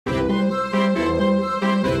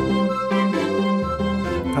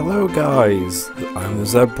Hello guys, I'm the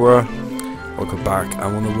Zebra. Welcome back.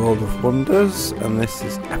 I'm on the World of Wonders, and this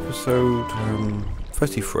is episode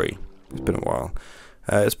 33. It's been a while.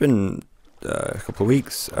 It's been a couple of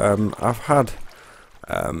weeks. I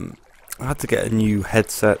had to get a new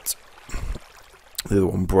headset. The other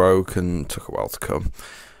one broke and took a while to come.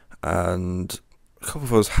 And a couple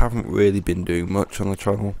of us haven't really been doing much on the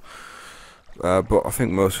channel. But I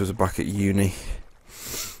think most of us are back at uni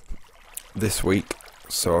this week.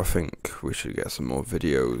 So I think we should get some more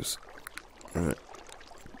videos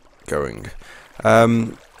going.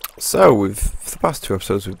 So for the past two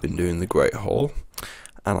episodes we've been doing the Great Hall,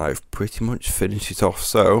 and I've pretty much finished it off.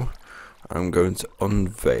 So I'm going to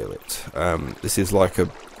unveil it. This is like a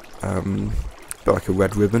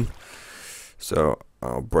red ribbon. So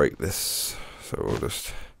I'll break this. So we'll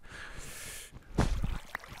just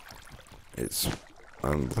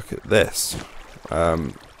and look at this.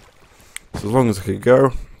 So as long as I could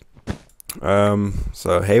go.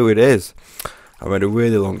 So here it is. I made a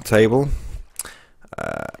really long table.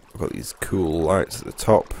 I've got these cool lights at the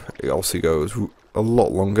top. It also goes a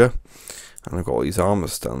lot longer. And I've got all these armor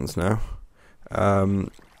stands now. I've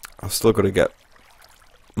still got to get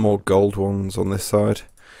more gold ones on this side.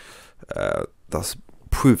 That's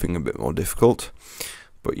proving a bit more difficult.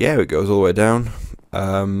 But yeah, it goes all the way down.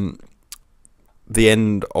 The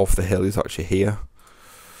end of the hill is actually here.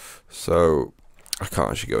 So I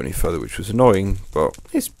can't actually go any further, which was annoying, but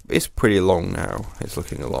it's pretty long now. It's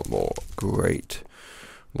looking a lot more great,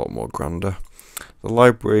 a lot more grander. The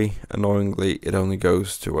library, annoyingly, it only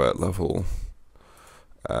goes to level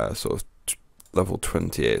level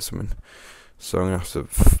 28 something. So I'm gonna have to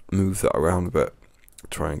move that around a bit,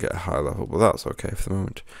 try and get a high level, but that's okay for the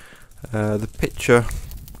moment. The picture.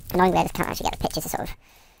 Annoyingly, I just can't actually get the picture to sort of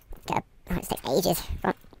get. It's taken ages.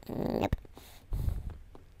 Nope.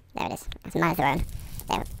 There it is. That's mind of their own.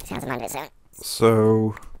 There, it has a mind of its own.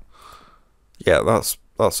 So, yeah, that's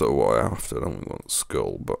sort of what I'm after. I don't really want the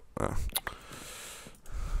skull, but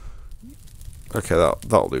okay,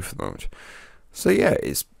 that'll do for the moment. So yeah,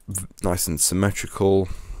 it's nice and symmetrical.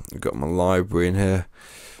 I've got my library in here,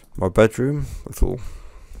 my bedroom, little.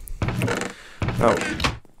 Now,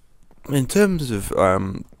 in terms of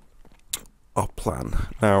our plan,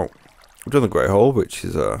 now we've done the Great Hall, which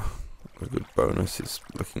is a good bonus. It's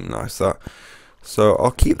looking nice, that. So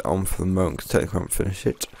I'll keep that on for the moment because technically I haven't finished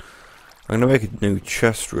it. I'm going to make a new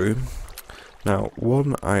chest room. Now,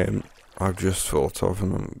 one I've just thought of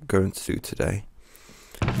and I'm going to do today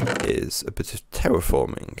is a bit of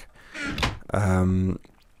terraforming.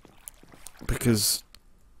 Because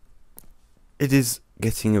it is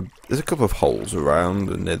getting there's a couple of holes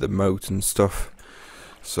around and near the moat and stuff.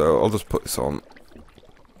 So I'll just put this on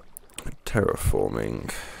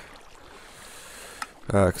terraforming.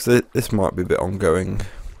 Because this might be a bit ongoing,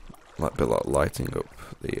 like a bit like lighting up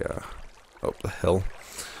the hill.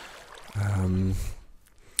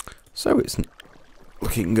 So it's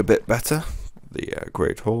looking a bit better. The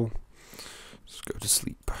Great Hall. Let's go to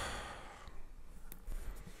sleep.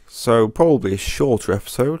 So probably a shorter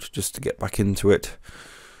episode, just to get back into it.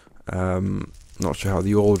 Not sure how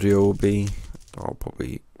the audio will be. I'll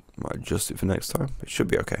probably might adjust it for next time. It should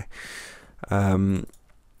be okay.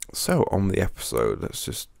 So on the episode, let's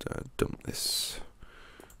just dump this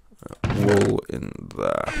wool in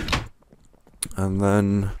there, and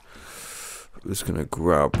then we're just gonna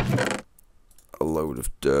grab a load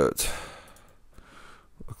of dirt.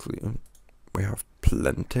 Luckily, we have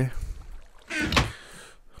plenty.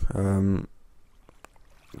 From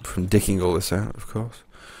digging all this out, of course.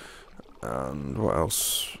 And what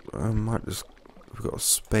else? We've got a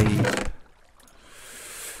spade.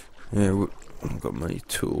 Yeah. I've got many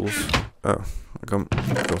tools. Oh, of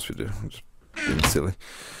course we do. I'm just being silly.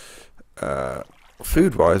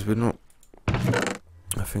 Food-wise, we're not.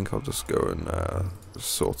 I think I'll just go and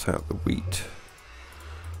sort out the wheat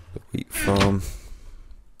farm.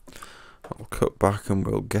 I'll cut back and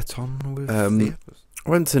we'll get on with the episode. I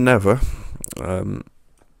went to Nether,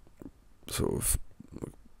 sort of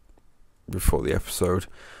before the episode,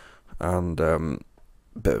 and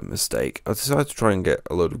bit of a mistake. I decided to try and get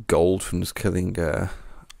a load of gold from just killing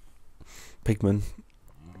pigmen.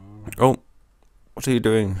 Oh, what are you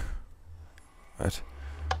doing? Right.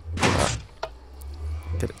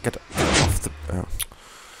 Get off the.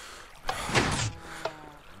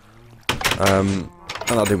 And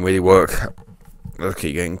that didn't really work. I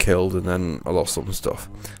keep getting killed, and then I lost some stuff.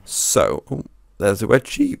 So, there's a red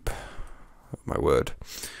sheep. Oh, my word.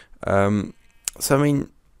 So I mean,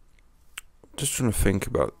 just trying to think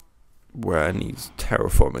about where it needs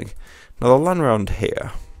terraforming. Now the land around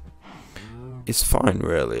here it's fine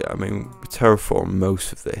really. I mean, we terraformed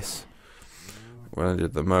most of this when I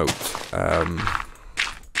did the moat,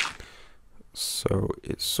 so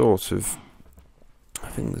it's sort of, I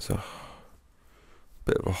think there's a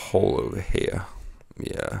bit of a hole over here,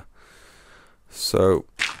 yeah, so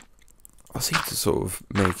I seem to sort of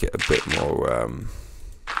make it a bit more,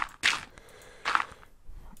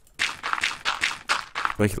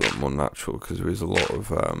 make it a lot more natural, because there is a lot of,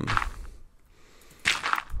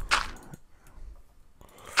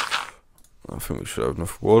 I think we should have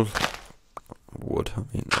enough wood, I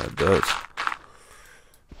mean dirt.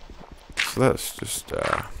 So let's just,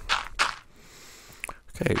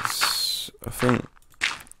 okay, I think,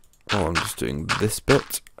 oh, I'm just doing this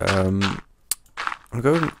bit, I'm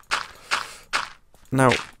going,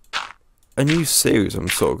 now, a new series I'm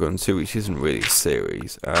sort of going to, which isn't really a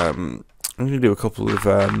series, I'm going to do a couple of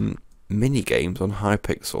mini games on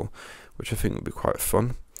Hypixel, which I think would be quite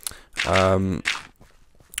fun. A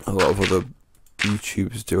lot of other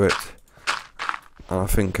YouTubers do it, and I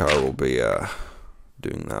think I will be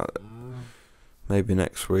doing that maybe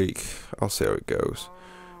next week. I'll see how it goes.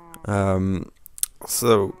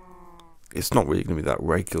 So it's not really going to be that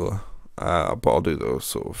regular, but I'll do those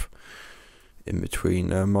sort of in between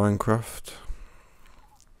Minecraft.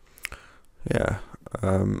 Yeah.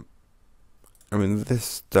 I mean,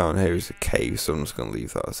 this down here is a cave, so I'm just going to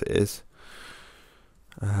leave that as it is.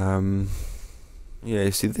 Yeah,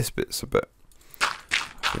 you see this bit's a bit,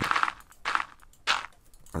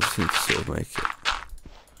 I just need to sort of make it,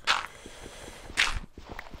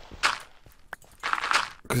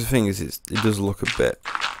 because the thing is, it does look a bit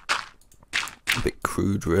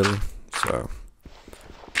crude really, so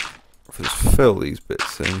if I just fill these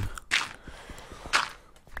bits in,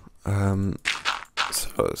 so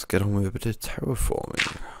let's get on with a bit of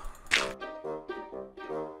terraforming.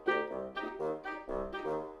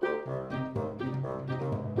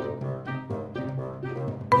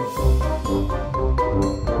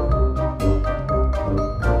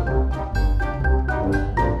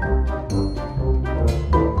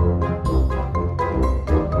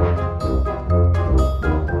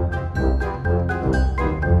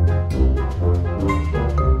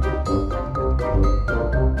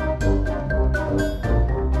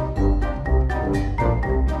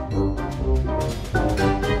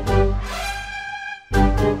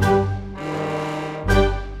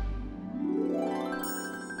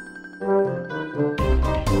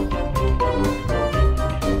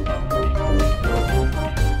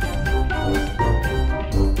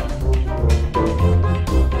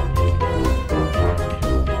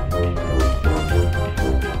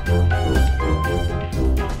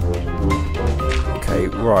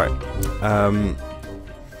 Right,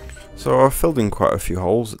 so I've filled in quite a few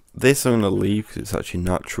holes. This I'm going to leave because it's actually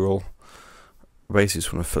natural. I basically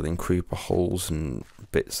just want to fill in creeper holes and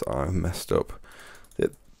bits that I've messed up.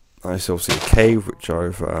 I still see a cave which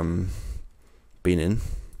I've been in.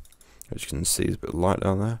 As you can see, there's a bit of light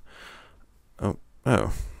down there. Oh,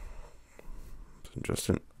 that's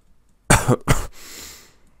interesting. It's not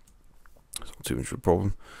too much of a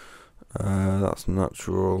problem. That's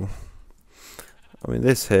natural. I mean,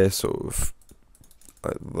 this here sort of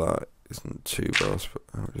like that isn't too bad,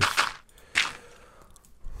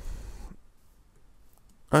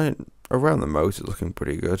 but around the moat it's looking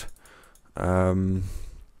pretty good.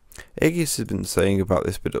 Iggy's has been saying about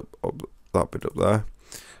this bit up that bit up there,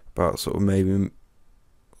 about sort of maybe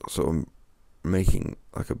making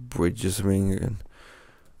like a bridge or something and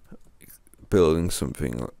building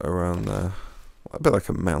something around there, a bit like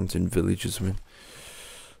a mountain village or something,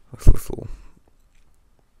 like a little.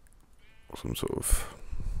 Some sort of,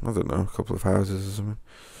 I don't know, a couple of houses or something,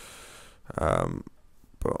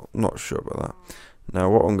 but I'm not sure about that. Now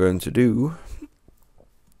what I'm going to do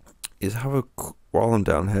is while I'm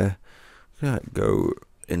down here, I'm going to go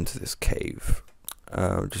into this cave,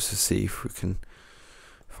 just to see if we can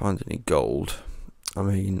find any gold. I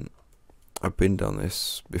mean, I've been down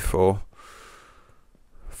this before,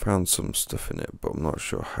 found some stuff in it, but I'm not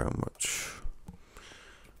sure how much.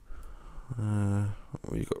 You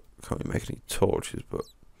can't really make any torches, but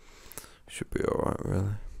should be alright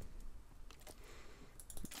really.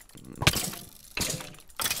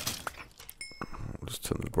 I'll just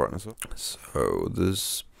turn the brightness up. So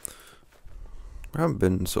I haven't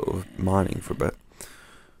been sort of mining for a bit.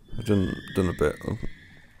 I've done a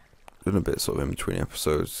bit sort of in between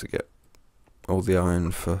episodes to get all the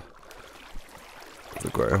iron for the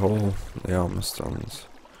Great Hall, the armor stands,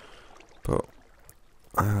 but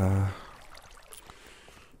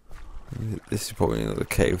this is probably another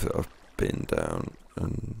cave that I've been down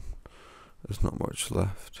and there's not much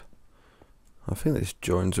left. I think this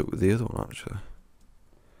joins up with the other one actually.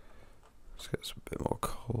 Let's get some bit more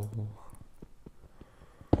coal.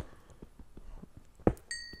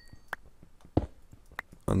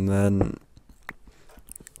 And then,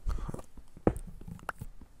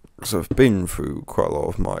 so I've been through quite a lot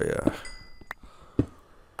of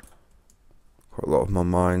my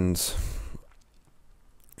mines.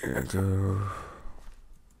 Here we go.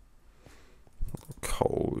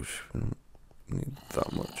 Coal, we shouldn't need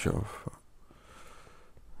that much of.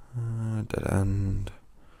 Dead end.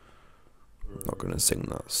 I'm not going to sing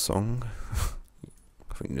that song.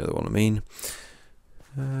 I think you know the one I mean.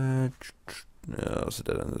 Yeah, that's a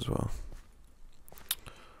dead end as well.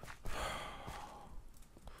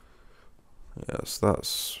 Yes,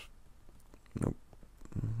 that's... Nope.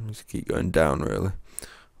 Let's keep going down, really.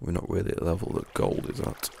 We're not really at the level that gold is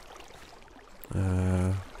at.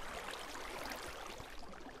 Go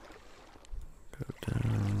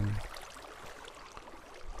down.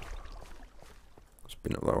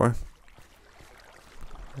 Spin up that way.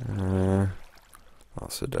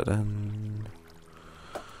 That's a dead end.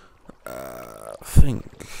 I think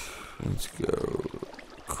we need to go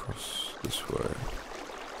across this way.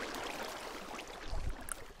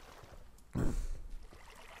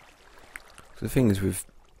 The thing is with...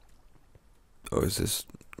 Oh, is this...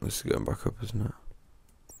 This is going back up, isn't it?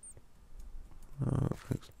 No, I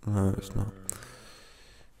think so. No, it's not.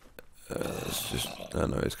 It's just... Oh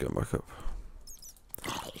no, it's going back up.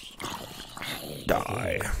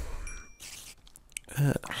 Die.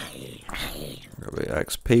 Got a bit of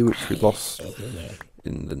XP which we lost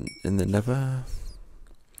in the Nether.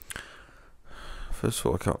 First of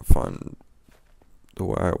all, I can't find the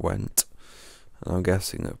way I went, and I'm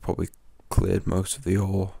guessing that probably cleared most of the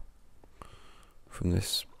ore from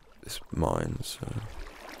this mine. So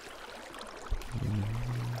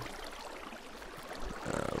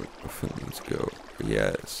I think we need to go.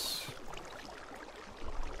 Yes,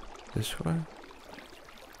 this way.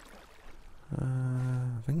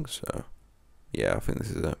 I think so. Yeah, I think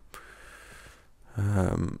this is it.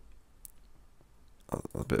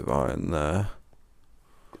 A bit of iron there.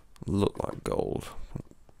 Look like gold.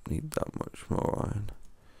 Need that much more iron.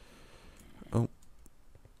 Oh.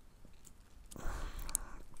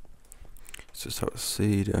 Let's just have a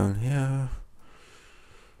see down here.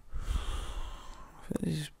 I think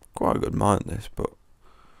this is quite a good mine, this, but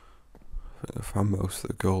I think I found most of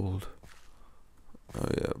the gold. Oh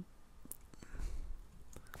yeah.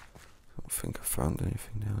 I don't think I found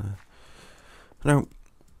anything down there. No,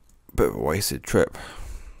 bit of a wasted trip.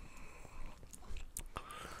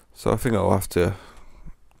 So I think I'll have to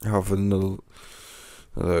have another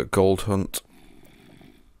gold hunt,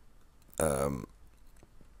 and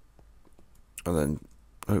then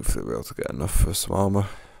hopefully we'll be able to get enough for some armour.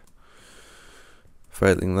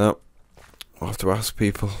 Failing that, I'll have to ask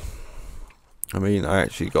people. I mean, I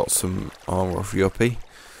actually got some armour off Yuppie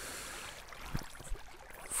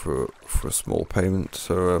for a small payment,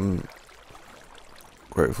 so I'm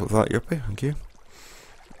grateful for that, Yuppie. Thank you.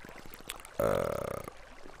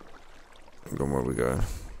 Where are we going?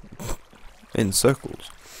 In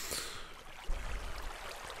circles.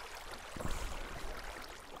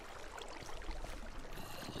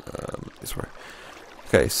 This way.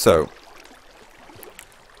 Okay, so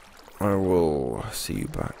I will see you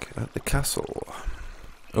back at the castle.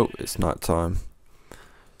 Oh, it's night time.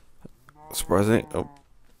 Surprising. Oh,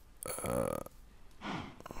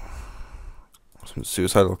 some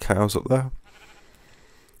suicidal cows up there.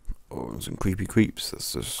 Oh, and some creepy creeps.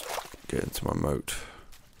 Let's just get into my moat.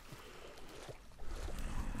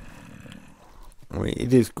 I mean,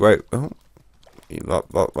 it is great. Oh,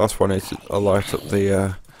 that's why I need to light up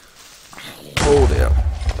the. Oh dear!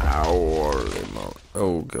 Ow!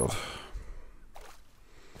 Oh god!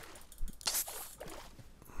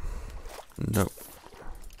 No.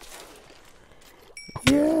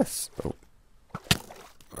 Yes. Oh.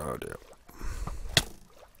 Oh dear.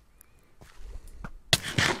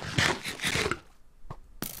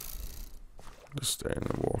 Just stay in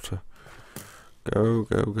the water. Go,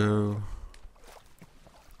 go, go.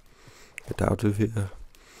 Get out of here.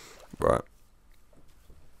 Right.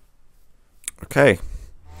 Okay.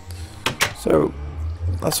 So,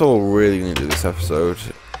 that's all we're really going to do this episode.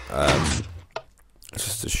 It's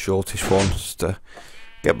just a shortish one, just to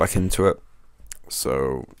get back into it.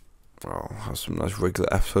 So, I'll have some nice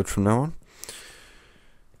regular episodes from now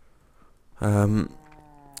on.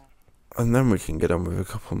 And then we can get on with a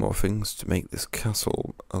couple more things to make this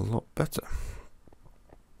castle a lot better.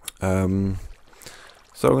 So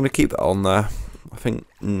I'm going to keep that on there. I think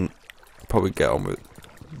probably get on with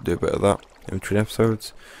do a bit of that in between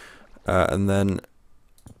episodes, and then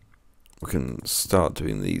we can start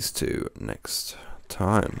doing these two next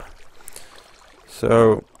time.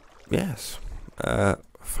 So yes,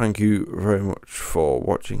 thank you very much for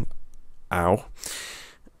watching. Ow.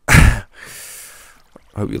 I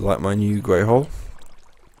hope you like my new grey hole.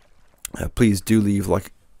 Please do leave a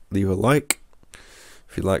like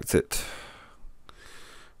if you liked it,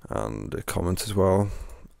 and a comment as well,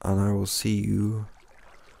 and I will see you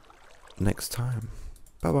next time.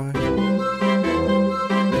 Bye bye.